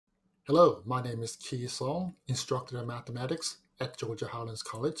Hello, my name is Ki Song, instructor in mathematics at Georgia Highlands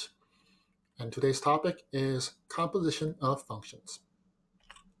College, and today's topic is composition of functions.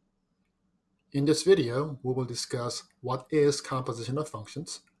 In this video, we will discuss what is composition of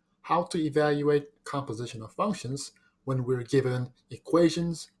functions, how to evaluate composition of functions when we're given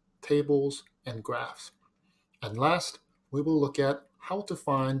equations, tables, and graphs. And last, we will look at how to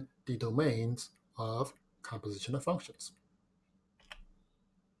find the domains of composition of functions.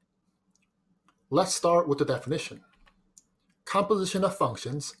 Let's start with the definition. Composition of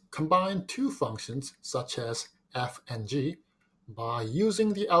functions combine two functions such as f and g by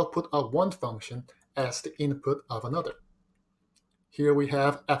using the output of one function as the input of another. Here we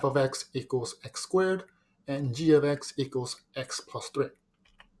have f of x equals x squared and g of x equals x plus 3.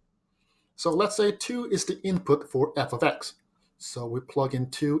 So let's say 2 is the input for f of x. So we plug in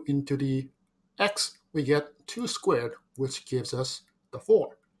 2 into the x, we get 2 squared, which gives us the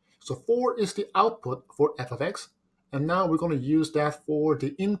 4. So 4 is the output for f of x, and now we're going to use that for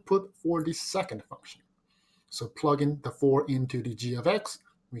the input for the second function. So plug in the 4 into the g of x,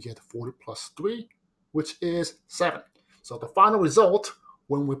 we get 4 plus 3, which is 7. So the final result,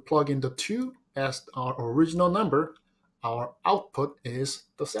 when we plug in the 2 as our original number, our output is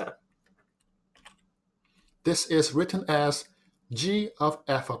the 7. This is written as g of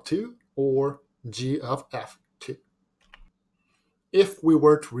f of 2 or g of f2. If we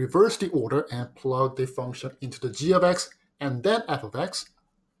were to reverse the order and plug the function into the g of x and then f of x,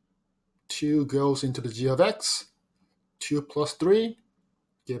 2 goes into the g of x, 2 plus 3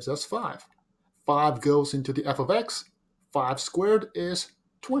 gives us 5. 5 goes into the f of x, 5 squared is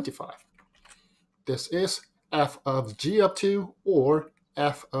 25. This is f of g of 2 or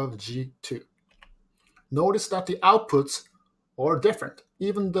f of g2. Notice that the outputs are different.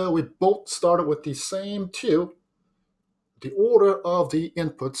 Even though we both started with the same 2, the order of the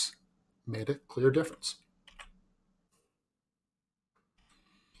inputs made a clear difference.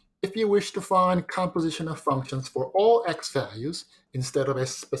 If you wish to find composition of functions for all x values instead of a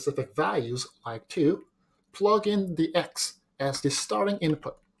specific values like 2, plug in the x as the starting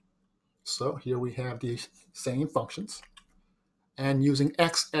input. So here we have the same functions. And using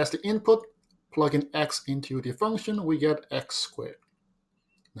x as the input, plug in x into the function, we get x squared.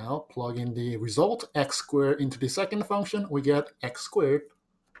 Now plug in the result, x squared, into the second function, we get x squared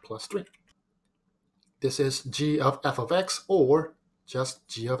plus 3. This is g of f of x or just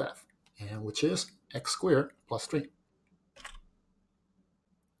g of f, and which is x squared plus 3.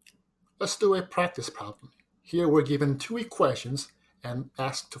 Let's do a practice problem. Here we're given two equations and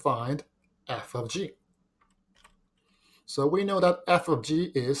asked to find f of g. So we know that f of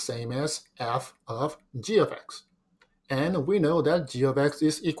g is same as f of g of x. And we know that g of x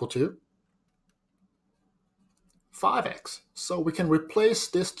is equal to 5x. So we can replace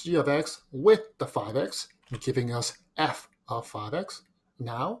this g of x with the 5x, giving us f of 5x.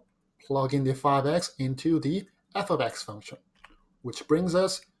 Now plug in the 5x into the f of x function, which brings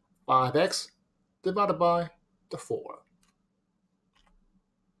us 5x divided by the 4.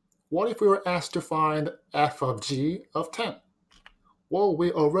 What if we were asked to find f of g of 10? Well,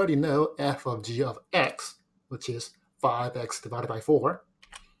 we already know f of g of x, which is 5x divided by 4.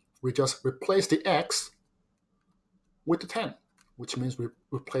 We just replace the x with the 10, which means we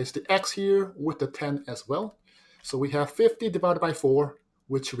replace the x here with the 10 as well. So we have 50 divided by 4,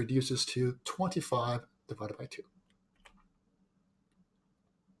 which reduces to 25 divided by 2.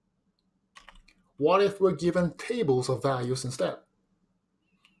 What if we're given tables of values instead?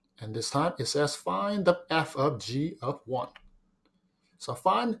 And this time it says find the f of g of 1. So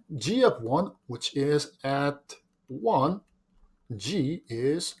find g of 1, which is at 1, g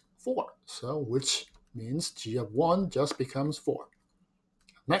is 4. So which means g of 1 just becomes 4.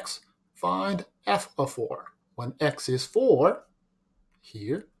 Next, find f of 4. When x is 4,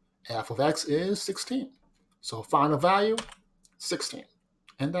 here, f of x is 16. So final value, 16.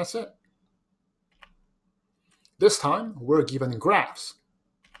 And that's it. This time, we're given graphs.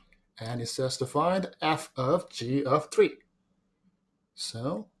 And it says to find f of g of 3.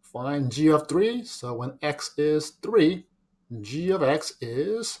 So find g of 3. So when x is 3, g of x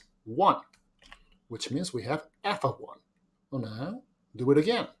is 1, which means we have f of 1. Well, now, do it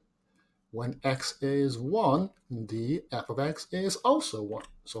again. When x is 1, the f of x is also 1.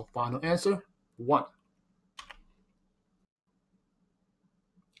 So final answer, 1.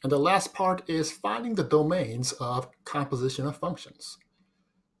 And the last part is finding the domains of composition of functions.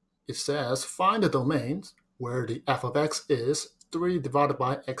 It says find the domains where the f of x is 3 divided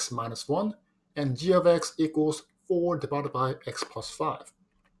by x minus 1 and g of x equals 4 divided by x plus 5.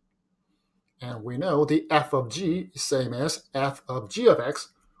 And we know the f of g is same as f of g of x,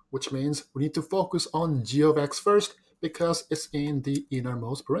 which means we need to focus on g of x first because it's in the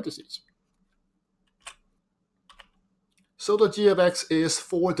innermost parentheses. So the g of x is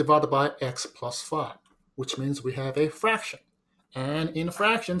 4 divided by x plus 5, which means we have a fraction. And in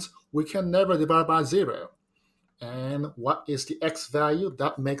fractions, we can never divide by 0. And what is the x value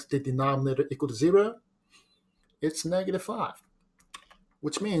that makes the denominator equal to 0? It's negative 5,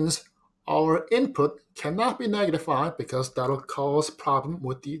 which means our input cannot be negative 5 because that'll cause problem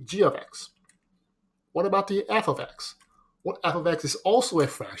with the g of x. What about the f of x? Well, f of x is also a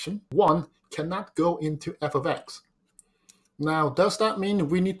fraction. 1 cannot go into f of x. Now, does that mean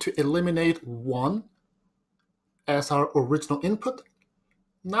we need to eliminate 1 as our original input?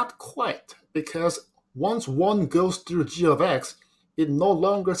 Not quite, because once 1 goes through g of x, it no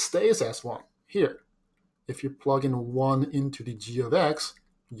longer stays as 1. Here, if you plug in 1 into the g of x,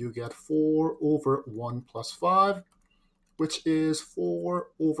 you get 4 over 1 plus 5, which is 4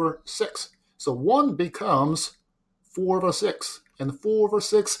 over 6. So 1 becomes 4 over 6, and 4 over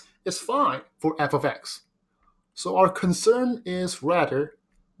 6 is fine for f of x. So our concern is rather,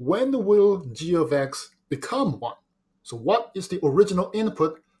 when will g of x become 1? So what is the original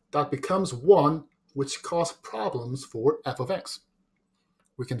input that becomes 1, which causes problems for f of x?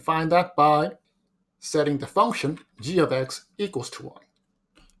 We can find that by setting the function g of x equals to 1.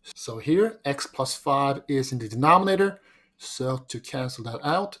 So here, x plus 5 is in the denominator. So to cancel that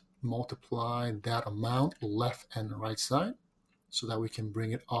out, multiply that amount left and right side so that we can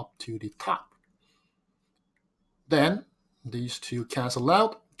bring it up to the top. Then these two cancel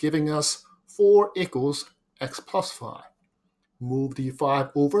out, giving us 4 equals x plus 5. Move the 5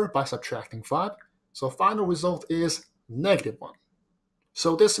 over by subtracting 5. So final result is negative 1.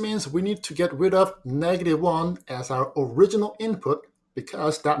 So this means we need to get rid of negative 1 as our original input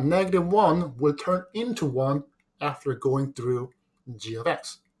because that negative 1 will turn into 1 after going through g of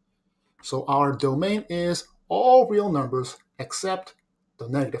x. So our domain is all real numbers except the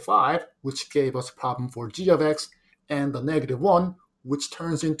negative 5, which gave us a problem for g of x, and the negative 1, which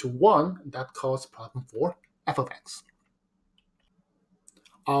turns into 1, that caused a problem for f of x.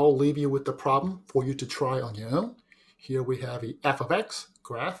 I'll leave you with the problem for you to try on your own. Here we have the f of x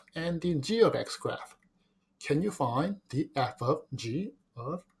graph and the g of x graph. Can you find the f of g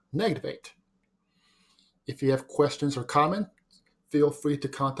of negative 8? If you have questions or comments, feel free to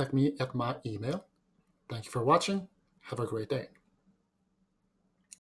contact me at my email. Thank you for watching. Have a great day.